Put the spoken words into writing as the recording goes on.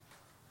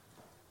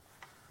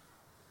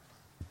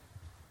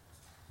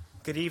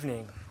Good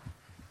evening.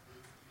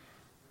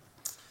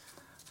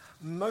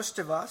 Most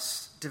of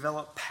us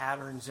develop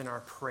patterns in our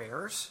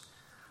prayers,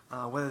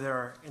 whether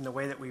they're in the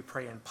way that we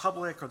pray in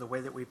public or the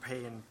way that we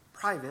pray in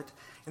private,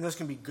 and those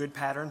can be good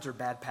patterns or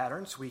bad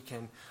patterns. We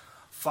can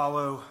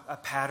follow a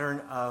pattern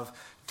of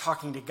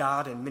talking to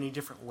God in many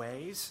different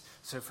ways.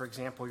 So, for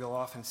example, you'll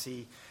often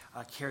see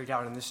carried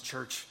out in this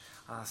church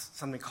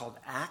something called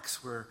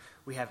Acts, where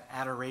we have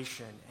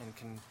adoration and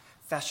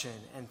confession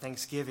and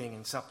thanksgiving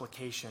and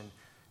supplication,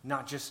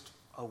 not just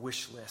a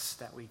wish list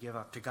that we give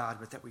up to God,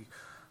 but that we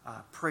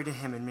pray to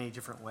Him in many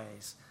different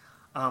ways.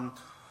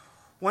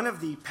 One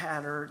of the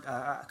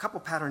a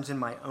couple patterns in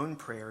my own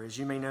prayer is,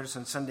 you may notice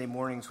on Sunday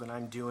mornings when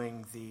I'm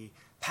doing the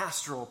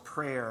pastoral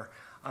prayer,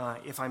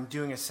 if I'm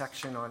doing a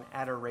section on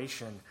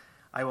adoration,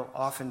 I will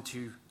often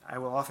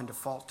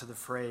default to the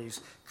phrase,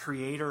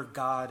 Creator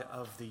God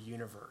of the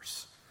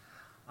universe.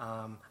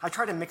 I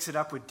try to mix it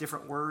up with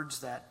different words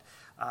that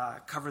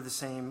cover the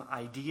same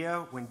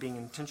idea when being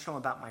intentional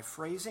about my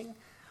phrasing,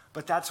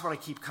 but that's what I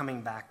keep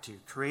coming back to,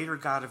 Creator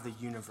God of the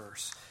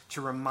universe,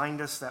 to remind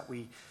us that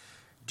we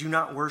do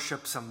not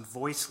worship some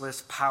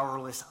voiceless,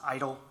 powerless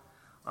idol,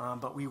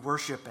 but we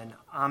worship an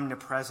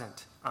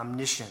omnipresent,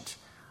 omniscient,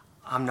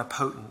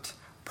 omnipotent,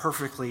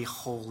 perfectly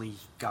holy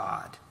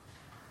God.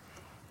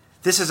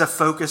 This is a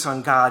focus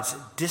on God's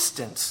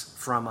distance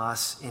from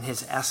us in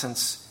His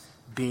essence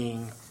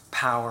being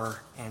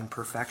power and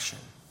perfection.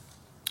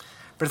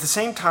 But at the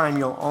same time,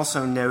 you'll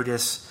also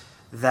notice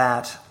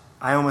that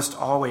I almost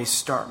always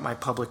start my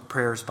public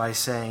prayers by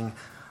saying,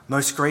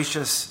 Most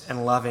gracious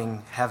and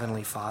loving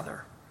Heavenly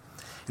Father.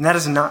 And that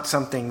is not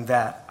something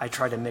that I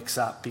try to mix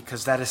up,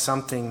 because that is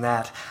something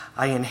that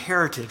I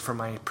inherited from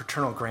my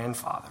paternal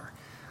grandfather,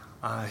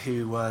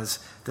 who was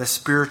the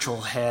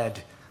spiritual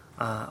head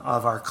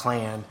of our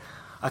clan,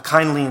 a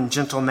kindly and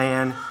gentle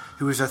man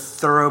who was a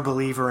thorough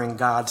believer in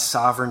God's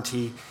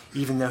sovereignty,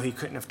 even though he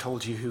couldn't have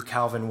told you who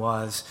Calvin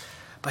was.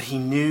 But he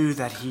knew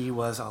that he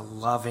was a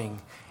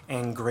loving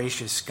and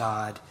gracious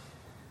God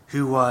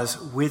who was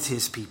with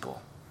his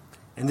people.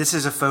 And this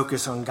is a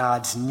focus on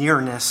God's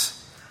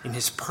nearness in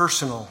his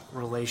personal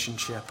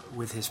relationship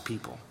with his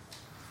people.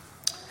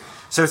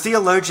 So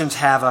theologians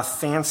have a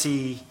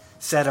fancy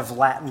set of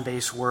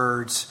Latin-based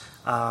words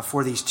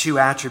for these two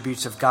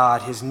attributes of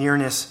God, his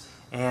nearness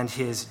and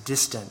his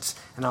distance.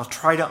 And I'll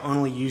try to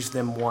only use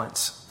them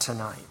once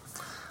tonight.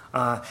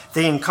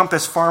 They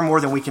encompass far more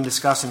than we can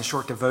discuss in a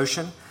short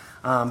devotion.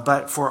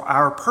 But for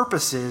our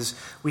purposes,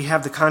 we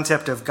have the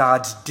concept of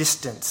God's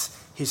distance,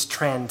 his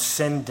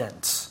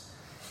transcendence.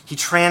 He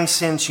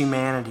transcends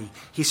humanity.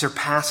 He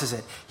surpasses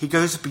it. He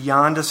goes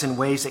beyond us in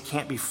ways that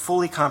can't be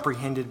fully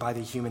comprehended by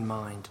the human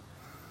mind.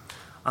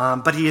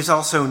 But he is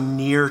also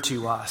near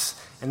to us,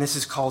 and this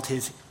is called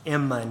his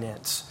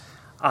immanence.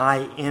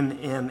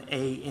 Immanence.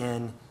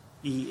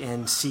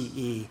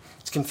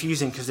 It's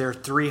confusing because there are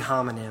three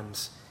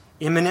homonyms.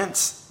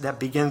 Immanence, that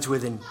begins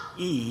with an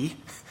E,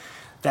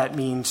 that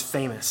means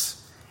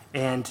famous.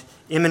 And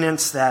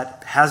imminence,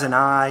 that has an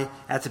I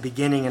at the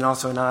beginning and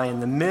also an I in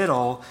the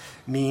middle,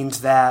 means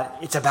that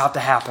it's about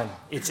to happen.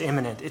 It's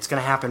imminent. It's going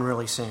to happen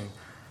really soon.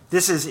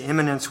 This is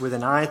imminence with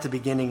an I at the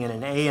beginning and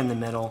an A in the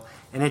middle,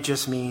 and it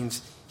just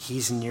means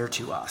he's near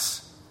to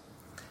us.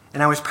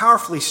 And I was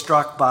powerfully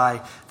struck by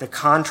the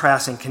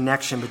contrast and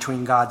connection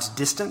between God's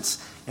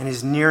distance and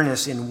his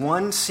nearness in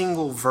one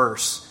single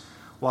verse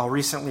while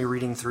recently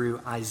reading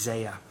through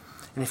Isaiah.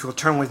 And if you'll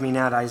turn with me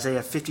now to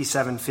Isaiah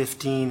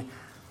 57:15,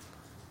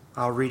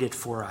 I'll read it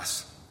for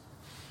us.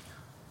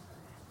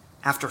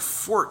 After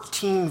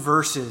 14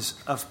 verses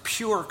of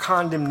pure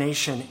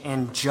condemnation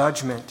and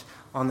judgment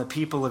on the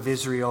people of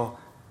Israel,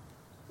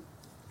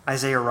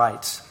 Isaiah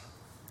writes,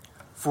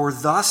 For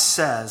thus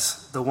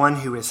says the one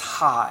who is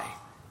high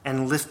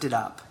and lifted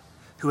up,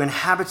 who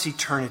inhabits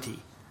eternity,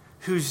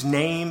 whose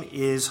name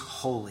is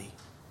holy.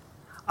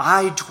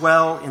 I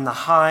dwell in the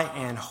high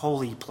and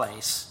holy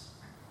place,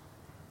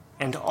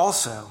 and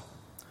also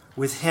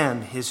with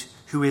him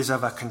who is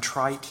of a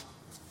contrite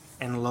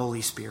and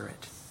lowly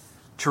spirit,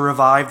 to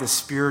revive the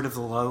spirit of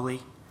the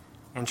lowly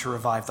and to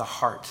revive the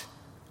heart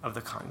of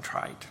the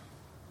contrite.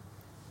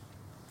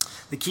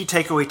 The key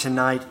takeaway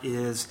tonight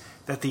is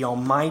that the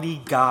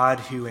Almighty God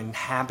who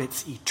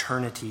inhabits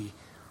eternity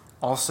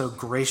also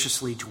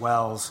graciously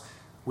dwells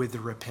with the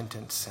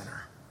repentant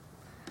sinner.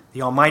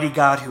 The Almighty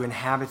God who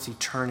inhabits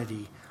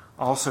eternity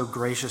also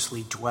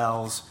graciously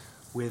dwells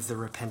with the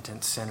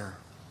repentant sinner.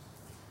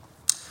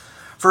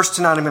 First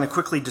tonight, I'm going to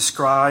quickly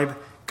describe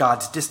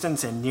God's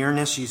distance and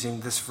nearness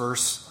using this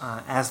verse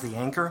as the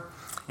anchor,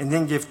 and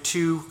then give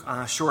two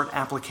short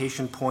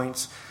application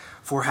points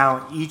for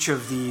how each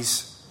of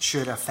these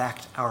should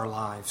affect our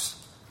lives.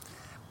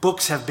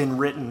 Books have been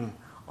written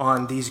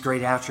on these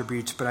great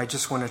attributes, but I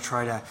just want to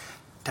try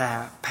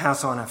to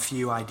pass on a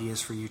few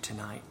ideas for you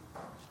tonight.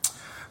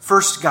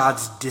 First,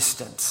 God's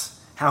distance,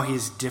 how he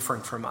is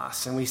different from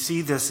us. And we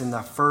see this in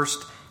the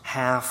first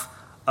half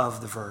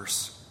of the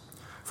verse.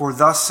 For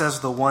thus says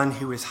the one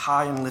who is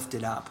high and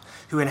lifted up,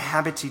 who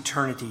inhabits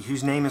eternity,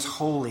 whose name is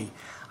holy.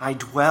 I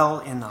dwell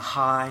in the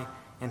high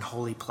and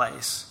holy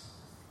place.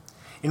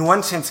 In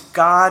one sense,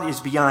 God is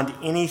beyond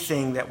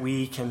anything that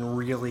we can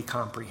really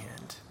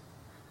comprehend.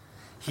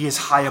 He is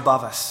high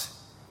above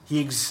us. He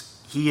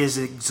is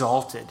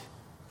exalted.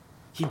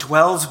 He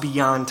dwells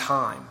beyond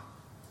time.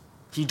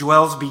 He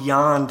dwells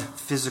beyond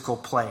physical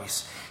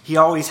place. He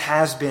always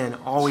has been,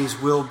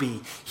 always will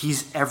be.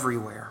 He's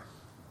everywhere.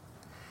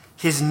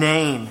 His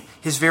name,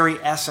 his very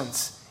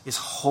essence, is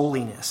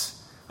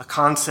holiness, a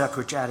concept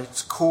which at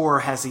its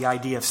core has the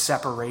idea of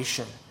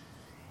separation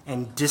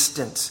and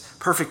distance,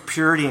 perfect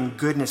purity and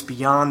goodness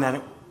beyond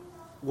that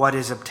what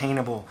is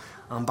obtainable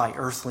by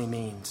earthly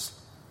means.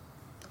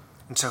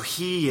 And so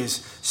he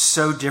is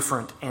so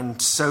different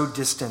and so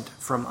distant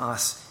from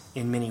us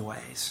in many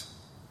ways.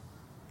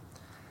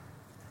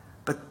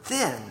 But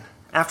then,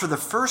 after the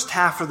first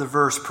half of the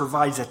verse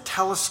provides a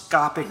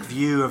telescopic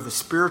view of the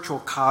spiritual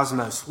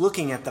cosmos,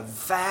 looking at the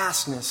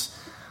vastness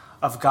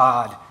of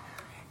God,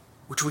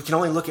 which we can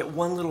only look at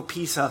one little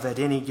piece of at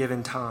any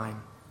given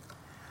time,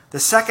 the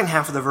second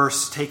half of the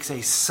verse takes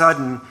a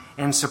sudden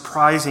and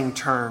surprising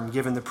turn,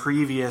 given the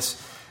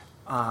previous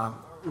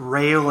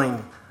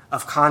railing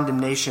of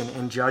condemnation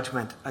and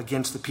judgment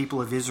against the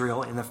people of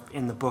Israel in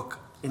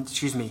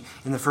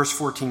the first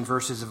 14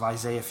 verses of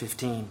Isaiah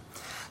 15.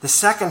 The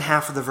second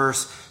half of the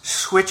verse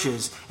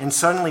switches, and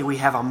suddenly we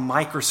have a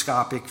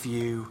microscopic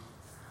view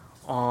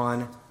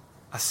on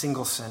a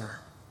single sinner.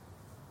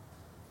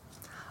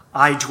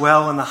 I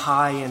dwell in the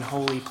high and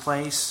holy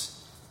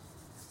place,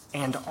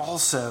 and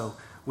also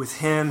with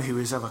him who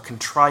is of a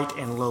contrite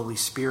and lowly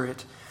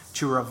spirit,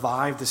 to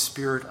revive the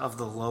spirit of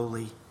the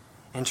lowly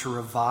and to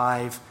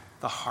revive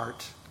the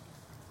heart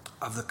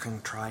of the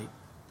contrite.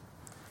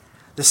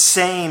 The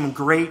same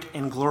great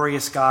and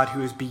glorious God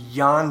who is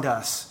beyond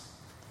us,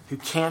 who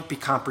can't be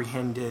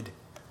comprehended,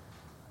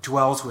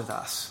 dwells with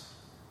us,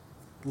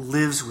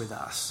 lives with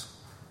us.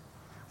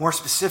 More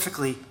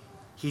specifically,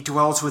 he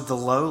dwells with the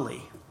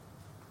lowly,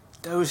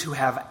 those who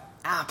have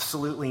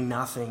absolutely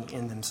nothing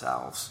in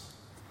themselves.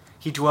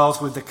 He dwells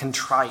with the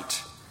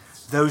contrite,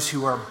 those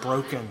who are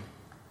broken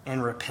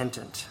and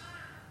repentant.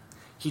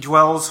 He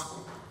dwells,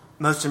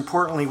 most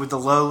importantly, with the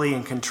lowly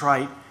and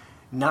contrite,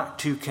 not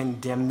to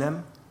condemn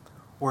them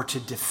or to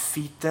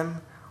defeat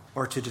them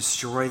or to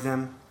destroy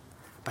them,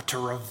 but to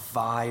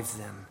revive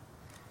them,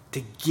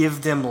 to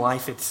give them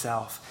life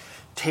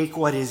itself. Take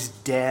what is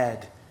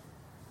dead,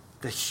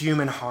 the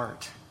human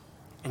heart,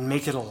 and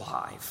make it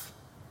alive.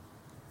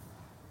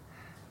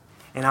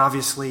 And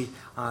obviously,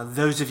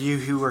 those of you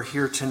who are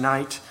here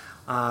tonight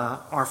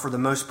are for the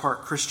most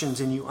part Christians,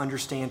 and you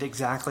understand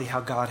exactly how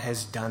God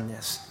has done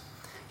this.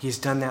 He has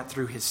done that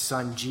through his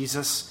son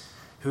Jesus,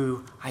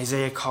 who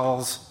Isaiah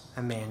calls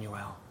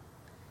Emmanuel.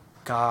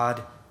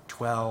 God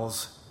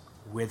dwells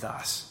with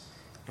us.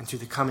 And through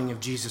the coming of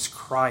Jesus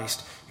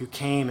Christ, who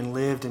came and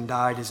lived and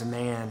died as a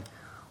man,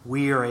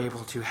 we are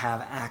able to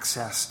have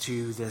access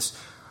to this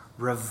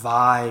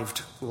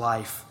revived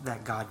life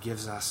that God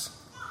gives us.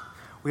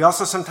 We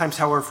also sometimes,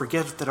 however,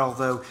 forget that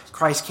although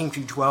Christ came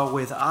to dwell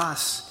with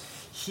us,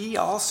 he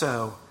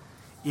also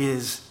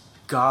is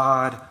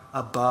God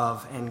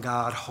above and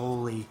God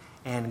holy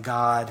and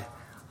God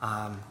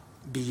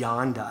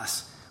beyond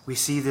us. We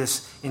see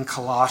this in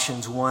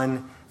Colossians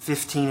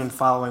 1:15 and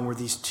following, where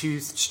these two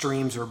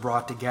streams are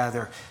brought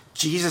together.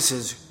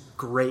 Jesus'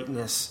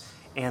 greatness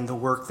and the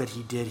work that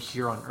he did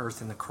here on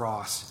earth in the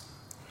cross.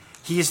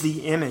 He is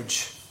the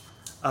image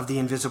of the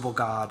invisible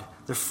God,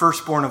 the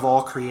firstborn of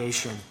all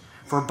creation.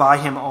 For by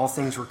him all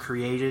things were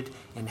created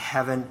in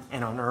heaven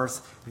and on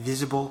earth,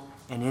 visible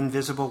and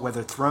invisible,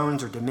 whether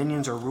thrones or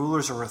dominions or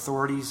rulers or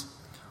authorities.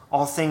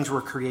 All things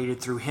were created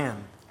through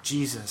him,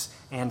 Jesus,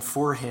 and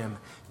for him,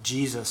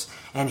 Jesus.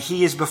 And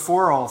he is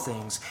before all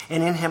things,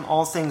 and in him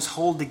all things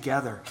hold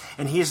together.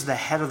 And he is the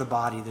head of the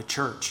body, the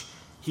church.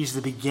 He's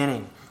the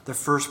beginning, the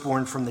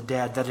firstborn from the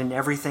dead, that in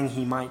everything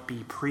he might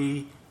be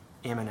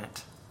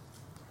preeminent.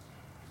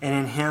 And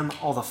in him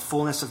all the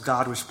fullness of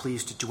God was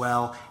pleased to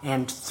dwell,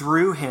 and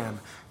through him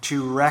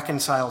to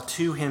reconcile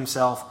to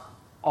himself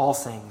all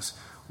things,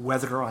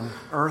 whether on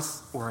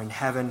earth or in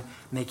heaven,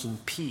 making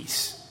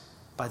peace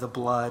by the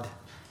blood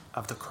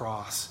of the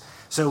cross.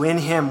 So in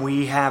him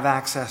we have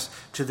access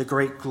to the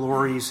great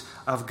glories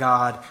of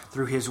God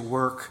through his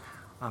work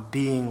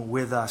being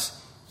with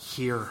us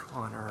here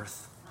on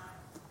earth.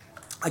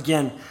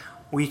 Again,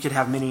 we could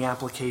have many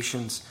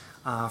applications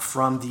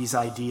from these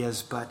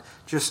ideas, but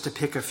just to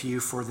pick a few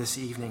for this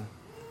evening.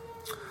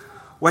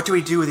 What do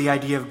we do with the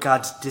idea of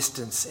God's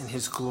distance and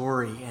his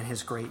glory and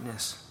his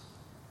greatness?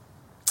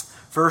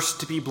 First,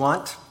 to be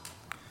blunt,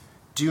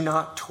 do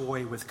not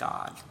toy with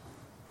God.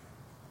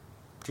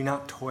 Do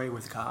not toy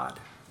with God.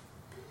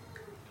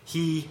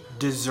 He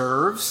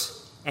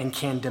deserves and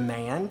can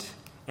demand,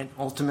 and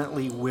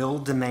ultimately will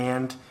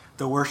demand,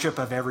 the worship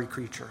of every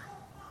creature.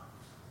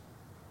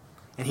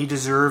 And he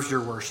deserves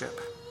your worship.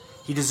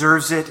 He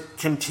deserves it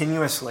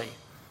continuously,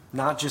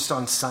 not just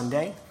on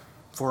Sunday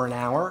for an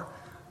hour,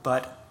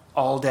 but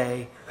all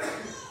day,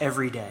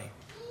 every day.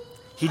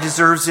 He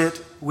deserves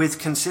it with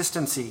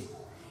consistency,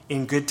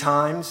 in good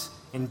times,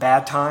 in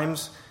bad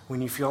times,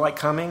 when you feel like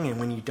coming and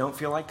when you don't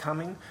feel like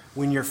coming,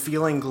 when you're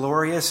feeling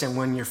glorious and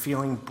when you're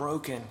feeling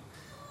broken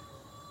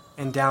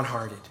and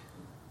downhearted.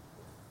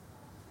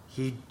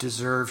 He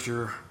deserves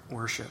your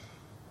worship.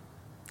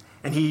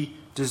 And he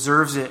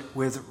deserves it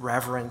with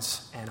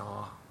reverence and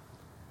awe.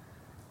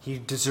 He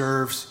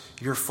deserves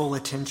your full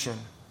attention.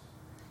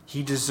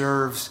 He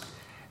deserves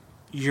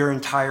your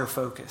entire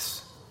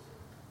focus.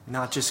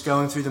 Not just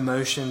going through the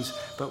motions,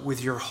 but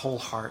with your whole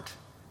heart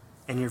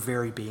and your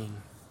very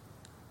being.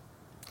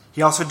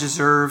 He also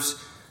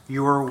deserves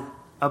your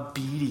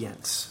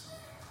obedience.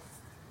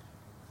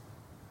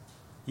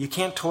 You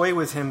can't toy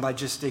with him by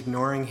just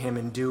ignoring him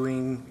and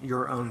doing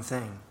your own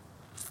thing.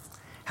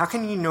 How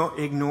can you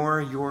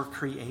ignore your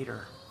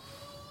Creator?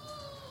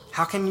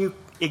 How can you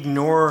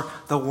ignore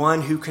the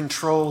one who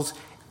controls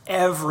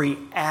every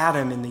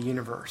atom in the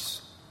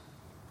universe?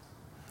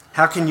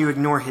 How can you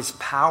ignore his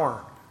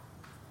power?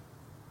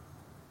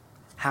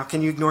 How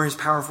can you ignore his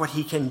power of what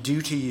he can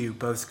do to you,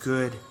 both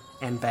good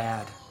and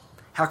bad?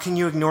 How can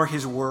you ignore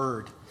his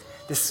word?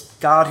 This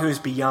God who is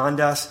beyond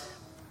us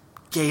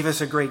gave us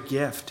a great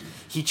gift.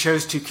 He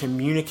chose to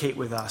communicate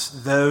with us,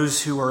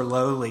 those who are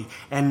lowly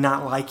and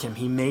not like him.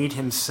 He made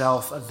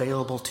himself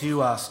available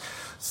to us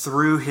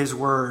through his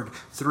word,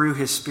 through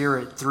his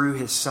Spirit, through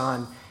his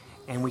Son,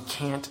 and we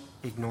can't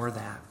ignore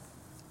that.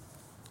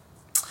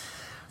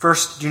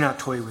 First, do not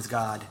toy with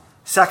God.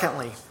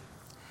 Secondly,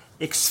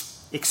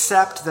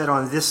 accept that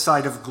on this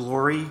side of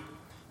glory,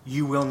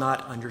 you will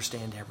not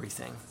understand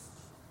everything.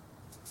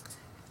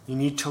 You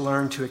need to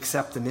learn to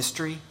accept the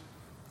mystery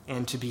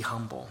and to be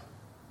humble.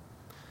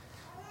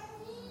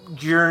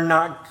 You're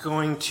not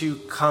going to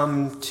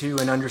come to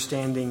an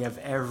understanding of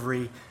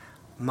every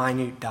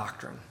minute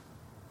doctrine.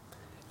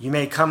 You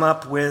may come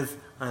up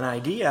with an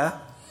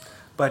idea,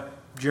 but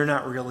you're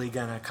not really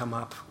going to come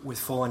up with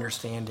full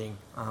understanding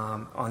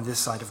on this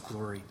side of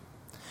glory.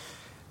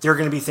 There are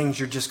going to be things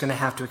you're just going to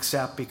have to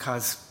accept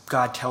because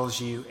God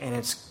tells you, and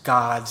it's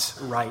God's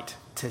right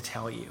to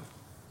tell you.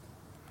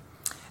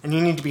 And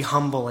you need to be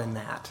humble in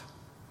that.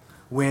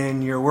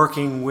 When you're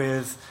working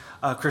with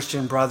a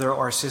Christian brother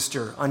or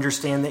sister,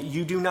 understand that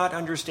you do not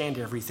understand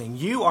everything.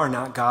 You are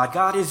not God.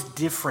 God is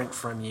different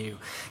from you.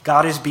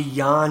 God is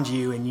beyond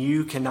you, and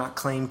you cannot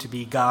claim to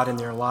be God in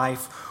their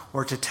life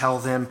or to tell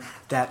them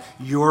that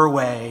your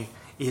way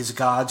is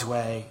God's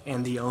way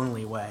and the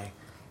only way.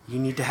 You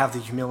need to have the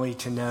humility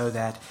to know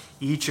that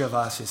each of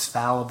us is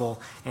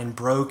fallible and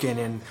broken,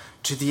 and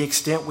to the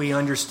extent we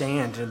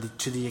understand and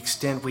to the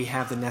extent we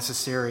have the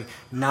necessary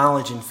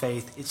knowledge and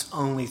faith, it's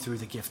only through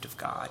the gift of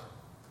God.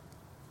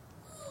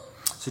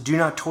 So do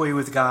not toy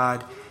with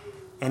God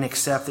and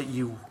accept that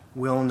you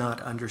will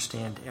not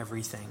understand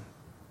everything.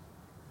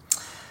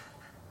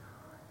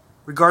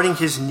 Regarding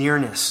his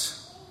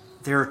nearness,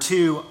 there are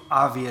two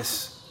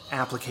obvious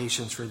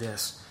applications for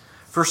this.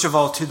 First of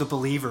all, to the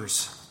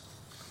believers,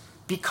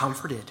 be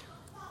comforted.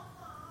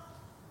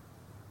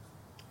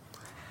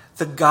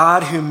 The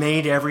God who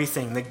made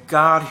everything, the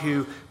God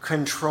who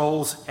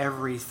controls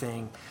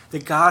everything, the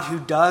God who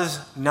does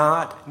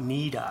not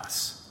need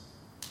us,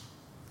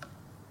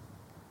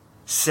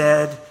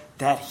 said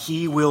that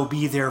he will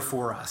be there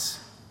for us.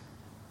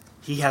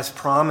 He has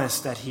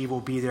promised that he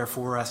will be there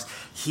for us.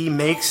 He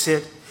makes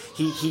it,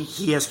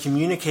 he has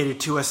communicated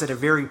to us that a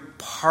very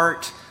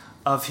part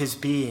of his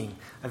being,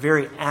 a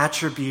very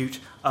attribute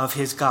of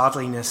his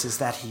godliness is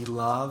that he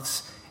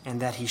loves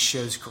and that he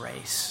shows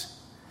grace.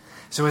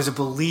 So as a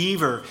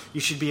believer, you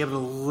should be able to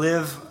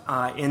live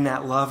in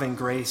that love and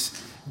grace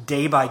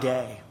day by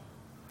day,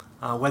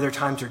 whether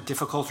times are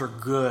difficult or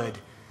good,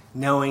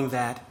 knowing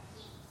that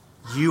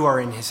you are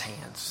in his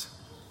hands.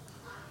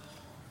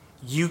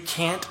 You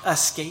can't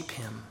escape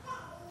him.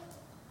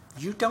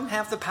 You don't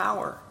have the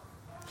power.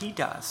 He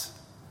does.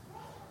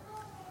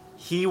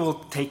 He will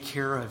take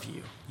care of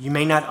you. You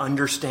may not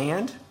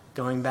understand,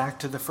 going back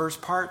to the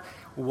first part,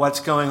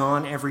 what's going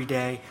on every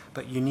day,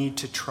 but you need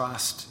to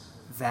trust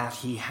that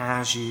he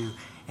has you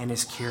and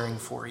is caring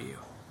for you.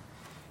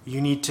 You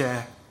need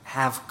to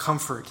have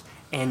comfort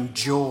and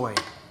joy,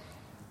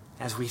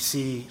 as we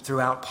see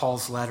throughout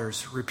Paul's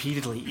letters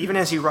repeatedly, even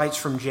as he writes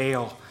from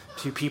jail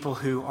to people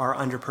who are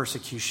under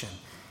persecution.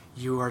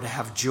 You are to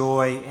have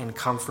joy and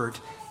comfort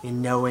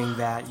in knowing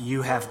that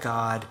you have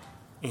God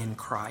in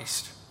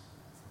Christ.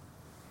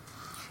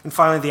 And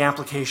finally, the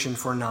application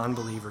for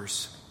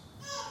non-believers.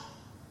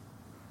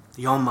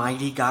 The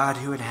Almighty God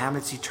who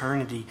inhabits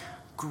eternity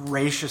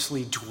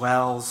graciously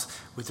dwells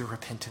with the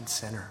repentant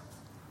sinner.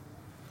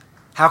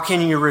 How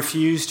can you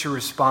refuse to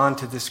respond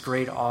to this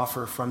great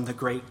offer from the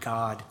great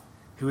God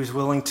who is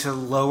willing to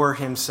lower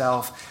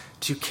himself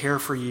to care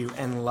for you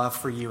and love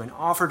for you and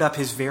offered up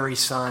his very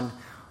Son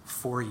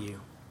for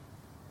you?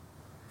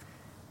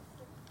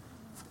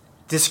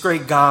 This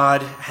great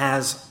God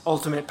has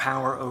ultimate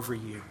power over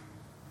you.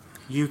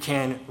 You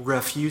can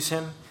refuse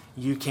him,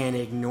 you can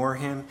ignore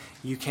him,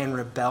 you can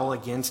rebel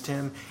against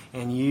him,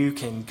 and you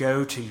can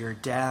go to your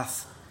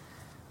death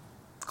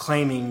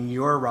claiming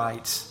your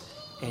rights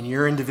and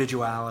your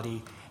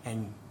individuality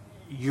and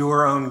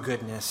your own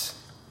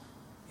goodness,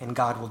 and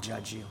God will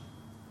judge you.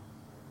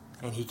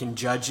 and he can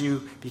judge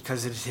you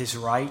because it is his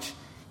right.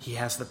 He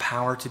has the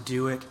power to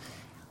do it.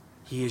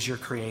 He is your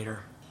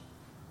creator.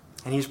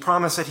 And he's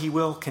promised that he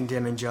will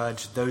condemn and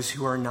judge those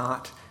who are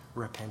not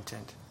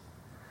repentant.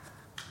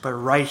 But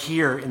right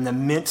here, in the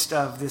midst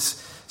of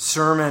this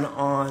sermon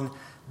on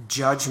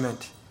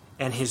judgment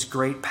and his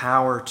great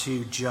power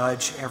to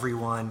judge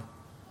everyone,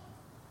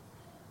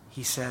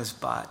 he says,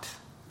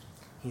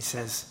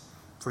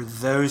 for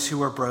those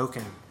who are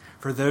broken,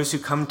 for those who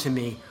come to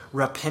me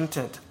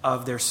repentant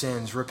of their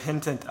sins,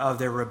 repentant of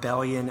their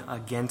rebellion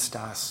against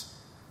us,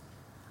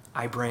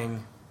 I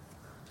bring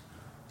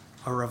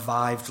a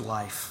revived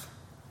life.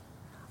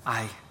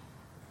 I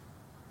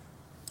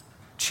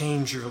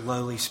change your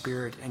lowly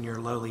spirit and your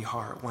lowly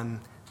heart,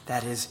 one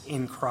that is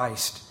in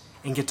Christ,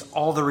 and gets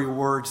all the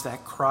rewards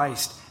that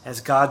Christ, as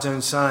God's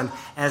own Son,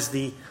 as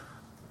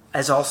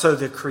also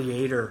the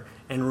Creator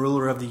and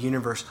ruler of the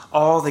universe,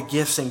 all the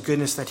gifts and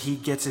goodness that he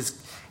gets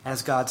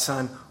as God's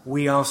Son,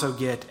 we also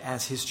get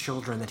as his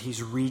children, that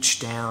he's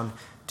reached down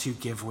to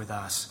give with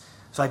us.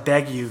 So I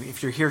beg you,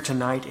 if you're here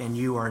tonight and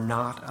you are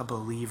not a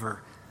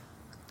believer,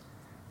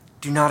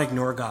 do not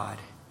ignore God.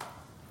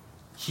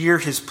 Hear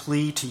his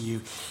plea to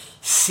you.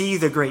 See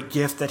the great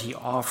gift that he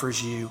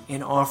offers you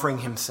in offering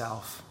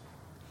himself.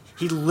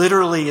 He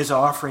literally is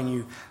offering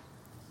you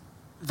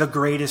the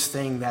greatest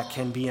thing that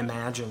can be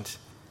imagined.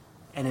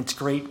 And it's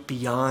great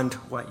beyond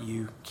what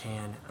you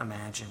can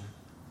imagine.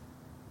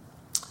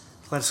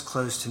 Let us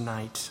close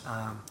tonight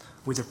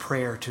with a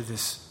prayer to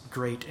this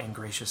great and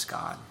gracious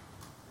God.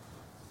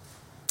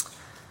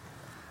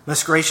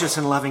 Most gracious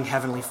and loving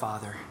Heavenly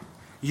Father,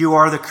 you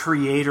are the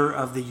creator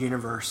of the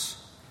universe.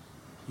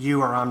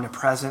 You are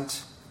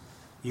omnipresent.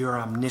 You are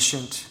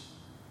omniscient.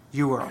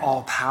 You are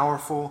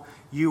all-powerful.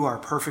 You are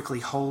perfectly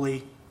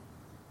holy.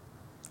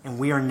 And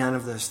we are none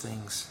of those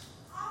things.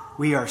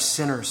 We are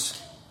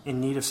sinners in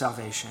need of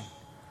salvation.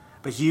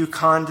 But you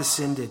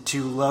condescended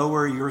to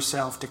lower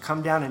yourself, to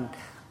come down and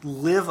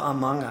live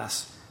among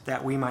us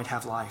that we might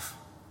have life.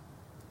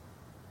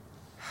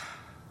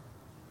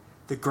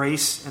 The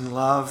grace and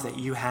love that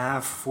you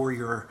have for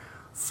your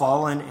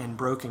fallen and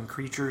broken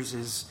creatures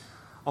is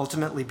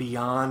ultimately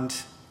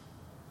beyond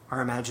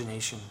our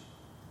imagination.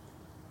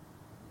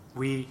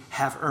 We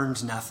have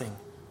earned nothing.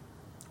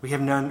 We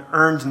have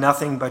earned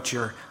nothing but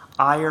your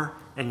ire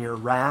and your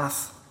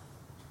wrath.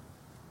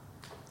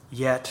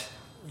 Yet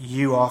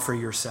you offer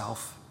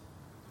yourself.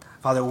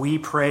 Father, we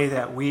pray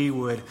that we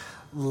would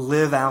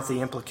live out the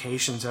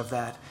implications of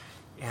that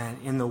and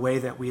in the way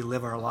that we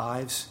live our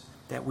lives,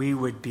 that we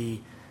would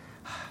be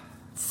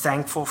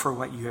thankful for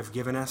what you have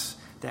given us,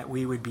 that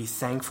we would be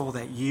thankful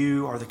that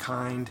you are the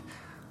kind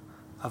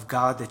of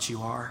God that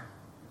you are.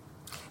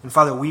 And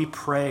Father, we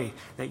pray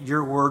that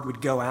your word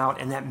would go out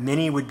and that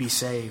many would be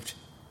saved,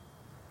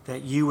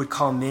 that you would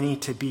call many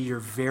to be your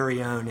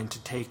very own and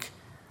to take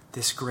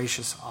this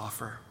gracious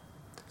offer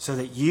so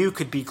that you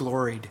could be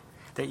gloried,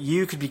 that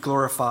you could be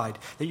glorified,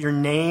 that your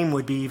name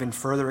would be even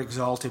further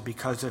exalted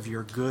because of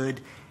your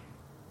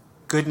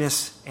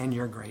goodness and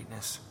your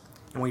greatness.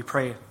 And we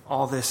pray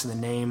all this in the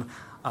name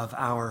of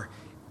our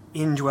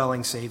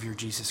indwelling Savior,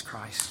 Jesus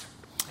Christ.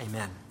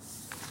 Amen.